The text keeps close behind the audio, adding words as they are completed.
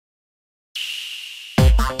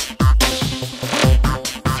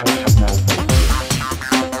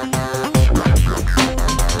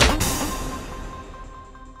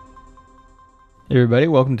Hey everybody,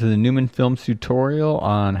 welcome to the Newman Films tutorial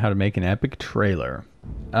on how to make an epic trailer.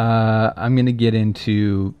 I'm going to get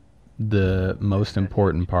into the most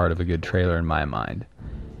important part of a good trailer in my mind,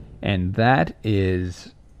 and that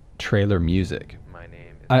is trailer music.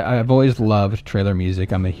 I've always loved trailer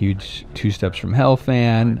music. I'm a huge Two Steps from Hell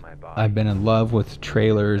fan. I've been in love with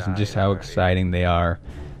trailers and just how exciting they are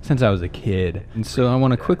since I was a kid. And so I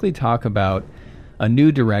want to quickly talk about a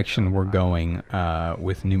new direction we're going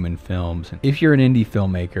with Newman Films. If you're an indie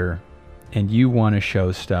filmmaker and you want to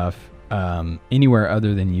show stuff anywhere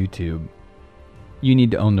other than YouTube, you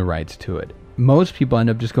need to own the rights to it. Most people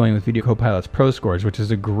end up just going with Video Copilot's Pro Scores, which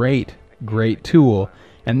is a great tool.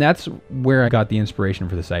 And that's where I got the inspiration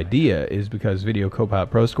for this idea, is because Video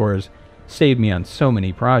Copilot Pro Scores saved me on so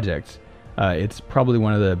many projects. It's probably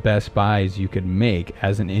one of the best buys you could make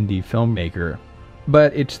as an indie filmmaker,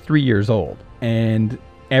 but it's 3 years old and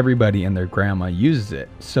everybody and their grandma uses it.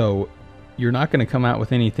 So you're not going to come out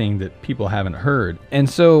with anything that people haven't heard. And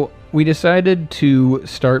so we decided to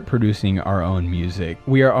start producing our own music.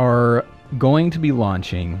 We are going to be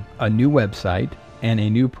launching a new website and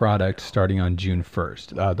a new product starting on June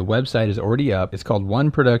 1st. The website is already up. It's called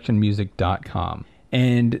oneproductionmusic.com.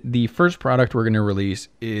 And the first product we're going to release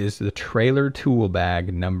is the Trailer Tool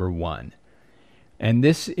Bag #1. And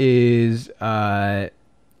this is,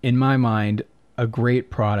 in my mind, a great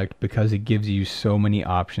product because it gives you so many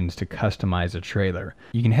options to customize a trailer.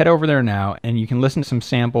 You can head over there now and you can listen to some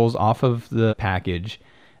samples off of the package,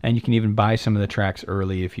 and you can even buy some of the tracks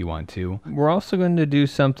early if you want to. We're also going to do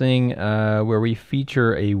something where we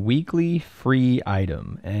feature a weekly free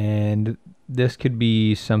item, and this could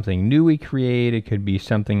be something new we create. It could be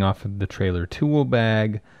something off of the Trailer Tool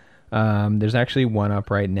Bag. There's actually one up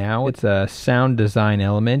right now. It's a sound design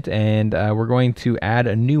element, and we're going to add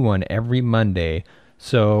a new one every Monday.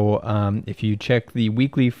 So if you check the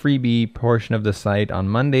weekly freebie portion of the site on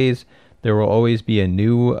Mondays, there will always be a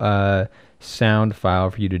new sound file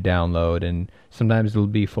for you to download, and sometimes it'll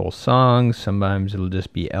be full songs, sometimes it'll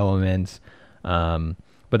just be elements, but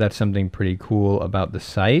that's something pretty cool about the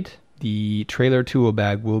site. The Trailer Tool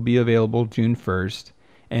Bag will be available June 1st,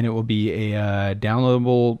 and it will be a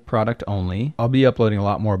downloadable product only. I'll be uploading a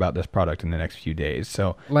lot more about this product in the next few days.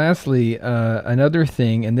 So lastly, another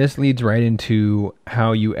thing, and this leads right into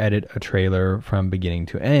how you edit a trailer from beginning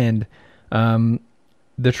to end,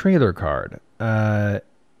 the trailer card. I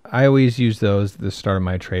always use those at the start of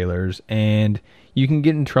my trailers, and you can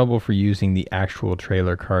get in trouble for using the actual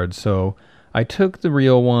trailer card. So I took the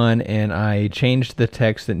real one and I changed the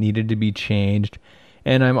text that needed to be changed,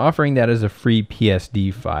 and I'm offering that as a free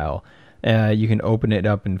PSD file. You can open it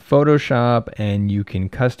up in Photoshop and you can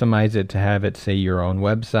customize it to have it say your own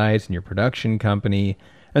websites and your production company.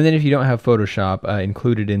 And then if you don't have Photoshop,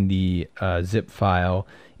 included in the zip file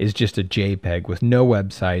is just a JPEG with no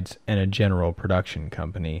websites and a general production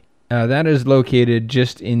company. That is located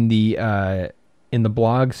just in the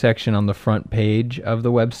blog section on the front page of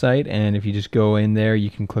the website, and if you just go in there, you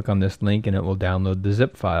can click on this link and it will download the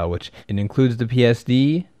zip file, which it includes the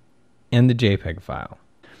PSD and the JPEG file.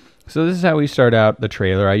 So this is how we start out the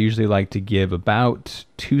trailer. I usually like to give about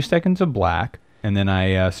 2 seconds of black, and then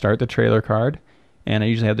I start the trailer card, and I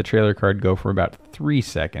usually have the trailer card go for about 3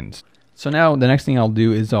 seconds. So now the next thing I'll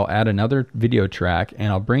do is I'll add another video track,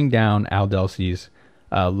 and I'll bring down Al Delsey's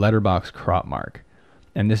letterbox crop mark.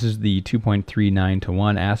 And this is the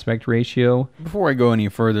 2.39:1 aspect ratio. Before I go any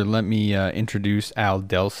further, let me introduce Al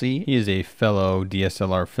Delsey. He is a fellow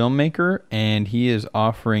DSLR filmmaker, and he is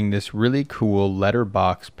offering this really cool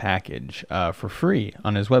letterbox package for free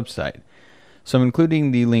on his website. So I'm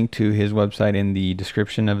including the link to his website in the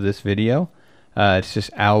description of this video. It's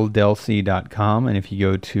just aldelsey.com, and if you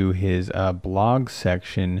go to his blog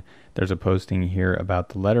section, there's a posting here about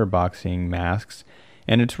the letterboxing masks,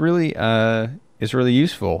 and it's really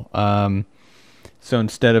useful. So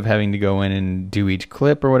instead of having to go in and do each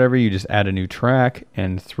clip or whatever, you just add a new track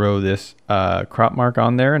and throw this crop mark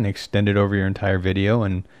on there and extend it over your entire video,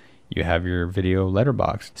 and you have your video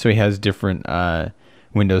letterbox. So he has different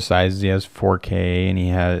window sizes. He has 4K, and he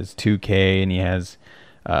has 2K, and he has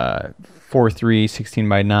 4:3,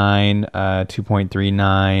 16:9,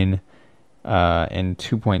 2.39, and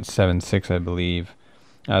 2.76, I believe.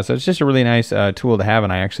 So it's just a really nice tool to have,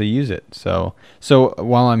 and I actually use it. So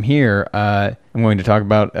while I'm here, I'm going to talk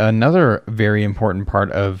about another very important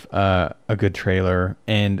part of a good trailer,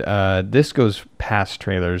 and this goes past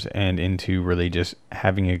trailers and into really just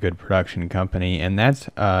having a good production company, and that's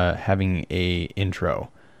having a intro,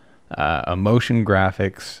 a motion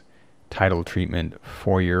graphics title treatment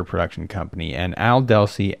for your production company. And Al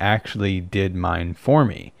Delsey actually did mine for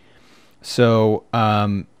me. So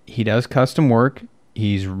he does custom work.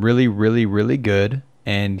 He's really, really, really good,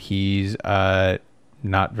 and he's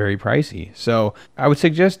not very pricey. So I would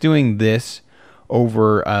suggest doing this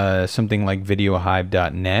over something like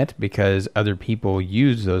videohive.net, because other people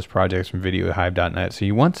use those projects from videohive.net. So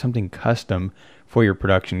you want something custom for your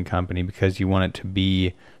production company because you want it to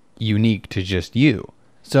be unique to just you.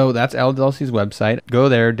 So that's Al Delsey's website. Go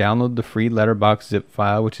there, download the free letterbox zip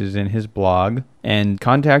file, which is in his blog, and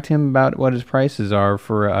contact him about what his prices are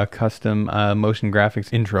for a custom motion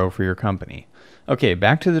graphics intro for your company. Okay,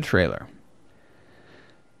 back to the trailer.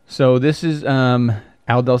 So this is Al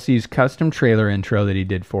Delsey's custom trailer intro that he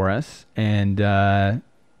did for us. And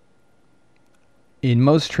in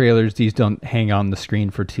most trailers, these don't hang on the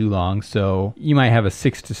screen for too long. So you might have a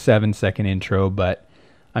 6 to 7 second intro, but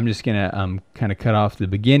I'm just going to kind of cut off the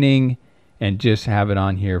beginning and just have it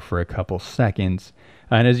on here for a couple seconds.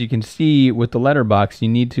 And as you can see with the letterbox, you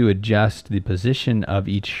need to adjust the position of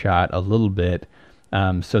each shot a little bit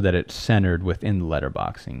so that it's centered within the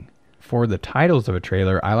letterboxing. For the titles of a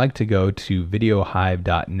trailer, I like to go to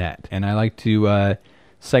videohive.net, and I like to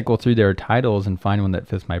cycle through their titles and find one that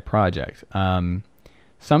fits my project.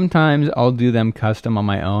 Sometimes I'll do them custom on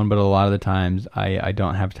my own, but a lot of the times I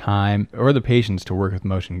don't have time or the patience to work with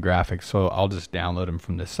motion graphics, so I'll just download them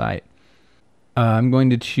from the site. I'm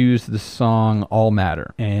going to choose the song All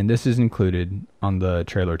Matter, and this is included on the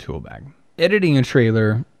trailer tool bag. Editing a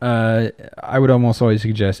trailer, I would almost always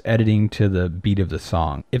suggest editing to the beat of the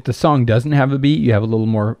song. If the song doesn't have a beat, you have a little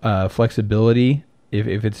more flexibility.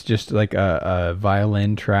 If it's just like a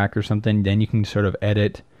violin track or something, then you can sort of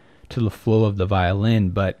edit to the flow of the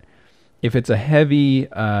violin. But if it's a heavy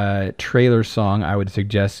trailer song, I would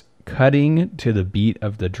suggest cutting to the beat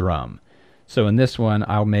of the drum. So in this one,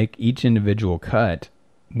 I'll make each individual cut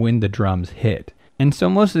when the drums hit. And so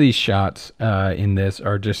most of these shots in this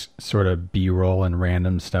are just sort of B-roll and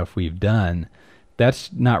random stuff we've done.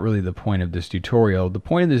 That's not really the point of this tutorial. The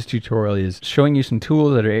point of this tutorial is showing you some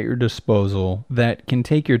tools that are at your disposal that can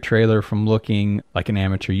take your trailer from looking like an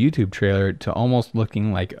amateur YouTube trailer to almost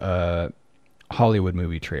looking like a Hollywood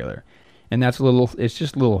movie trailer. And that's it's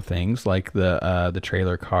just little things like the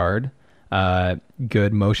trailer card,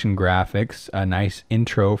 good motion graphics, a nice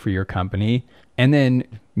intro for your company, and then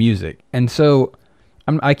music. And so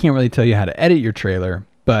I can't really tell you how to edit your trailer,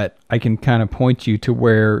 but I can kind of point you to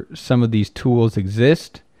where some of these tools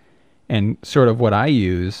exist and sort of what I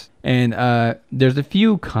use. And there's a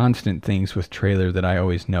few constant things with trailer that I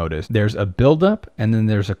always notice. There's a buildup and then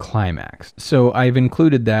there's a climax. So I've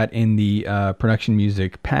included that in the production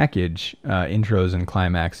music package, intros and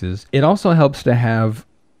climaxes. It also helps to have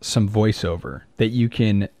some voiceover that you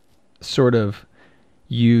can sort of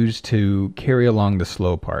use to carry along the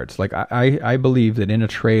slow parts. Like I believe that in a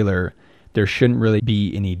trailer, there shouldn't really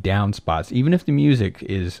be any down spots. Even if the music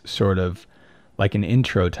is sort of like an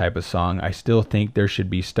intro type of song, I still think there should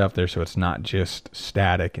be stuff there so it's not just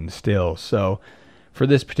static and still. So for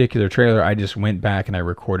this particular trailer, I just went back and I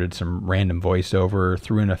recorded some random voiceover,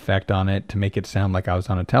 threw an effect on it to make it sound like I was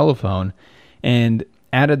on a telephone, and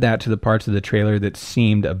added that to the parts of the trailer that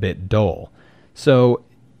seemed a bit dull. So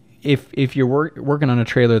if you're working on a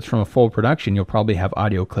trailer that's from a full production, you'll probably have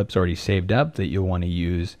audio clips already saved up that you'll want to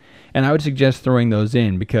use. And I would suggest throwing those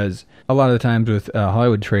in, because a lot of the times with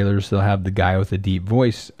Hollywood trailers, they'll have the guy with a deep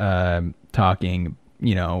voice talking.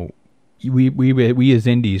 You know, we as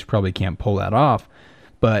indies probably can't pull that off,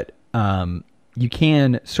 but you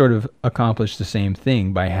can sort of accomplish the same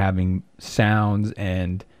thing by having sounds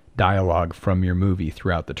and dialogue from your movie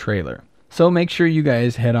throughout the trailer. So make sure you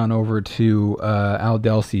guys head on over to Al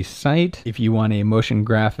Delsey's site. If you want a motion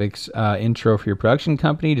graphics intro for your production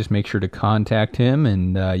company, just make sure to contact him,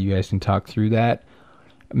 and you guys can talk through that.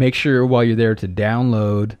 Make sure while you're there to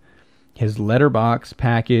download his letterbox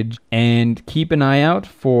package, and keep an eye out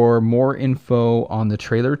for more info on the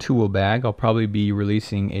trailer tool bag. I'll probably be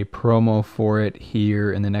releasing a promo for it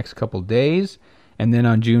here in the next couple days. And then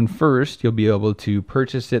on June 1st, you'll be able to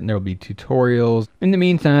purchase it, and there will be tutorials. In the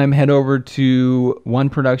meantime, head over to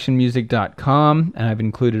oneproductionmusic.com, and I've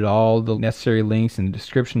included all the necessary links in the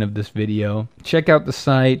description of this video. Check out the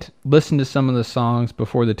site, listen to some of the songs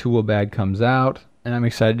before the tool bag comes out, and I'm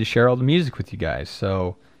excited to share all the music with you guys.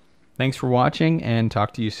 So thanks for watching, and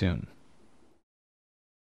talk to you soon.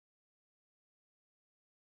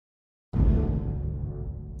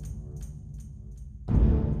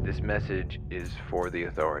 This message is for the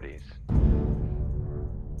authorities.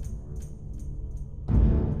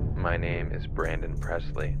 My name is Brandon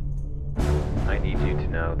Presley. I need you to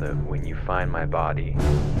know that when you find my body,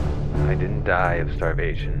 I didn't die of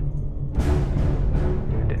starvation.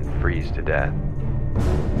 I didn't freeze to death.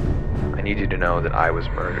 I I need you to know that I was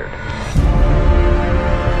murdered.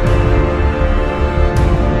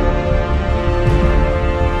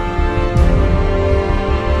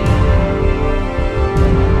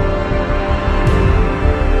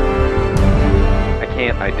 I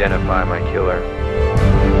can't identify my killer.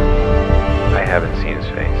 I haven't seen his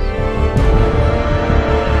face.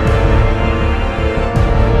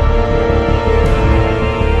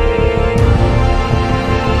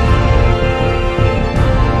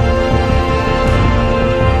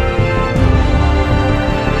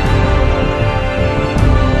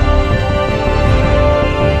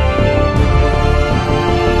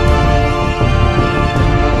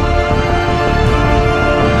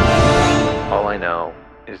 All I know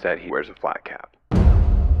is that he wears a flat cap.